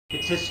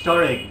It's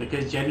historic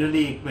because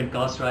generally when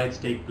caste riots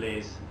take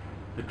place,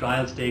 the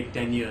trials take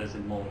 10 years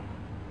and more.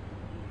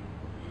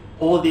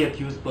 All the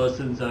accused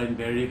persons are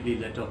invariably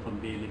let off on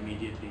bail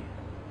immediately.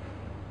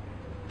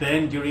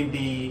 Then during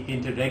the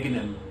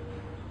interregnum,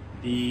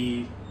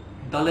 the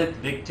Dalit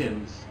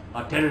victims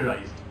are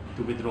terrorized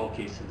to withdraw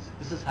cases.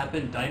 This has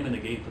happened time and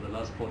again for the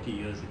last 40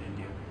 years in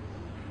India.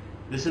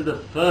 This is the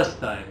first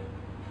time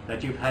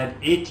that you've had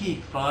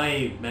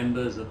 85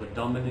 members of a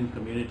dominant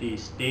community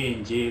stay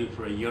in jail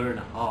for a year and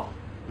a half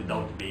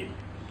without bail.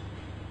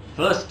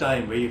 First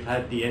time where you've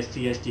had the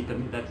SC/ST,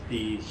 that's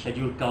the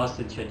Scheduled Caste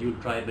and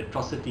Scheduled Tribe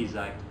Atrocities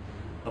Act,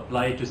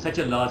 applied to such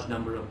a large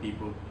number of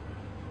people.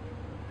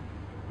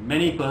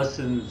 Many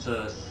persons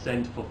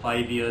sent for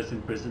 5 years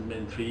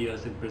imprisonment, 3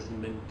 years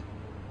imprisonment,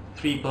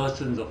 3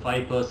 persons or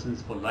 5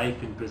 persons for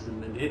life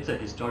imprisonment. It's a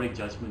historic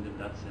judgment in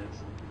that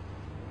sense.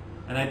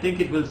 And I think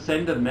it will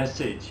send a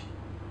message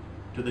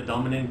to the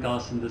dominant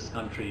caste in this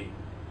country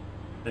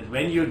that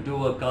when you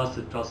do a caste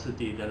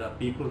atrocity, there are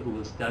people who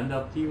will stand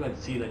up to you and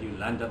see that you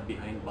land up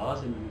behind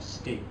bars and you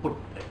stay put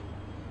there.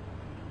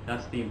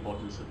 That's the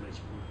importance of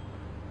Mirchpur.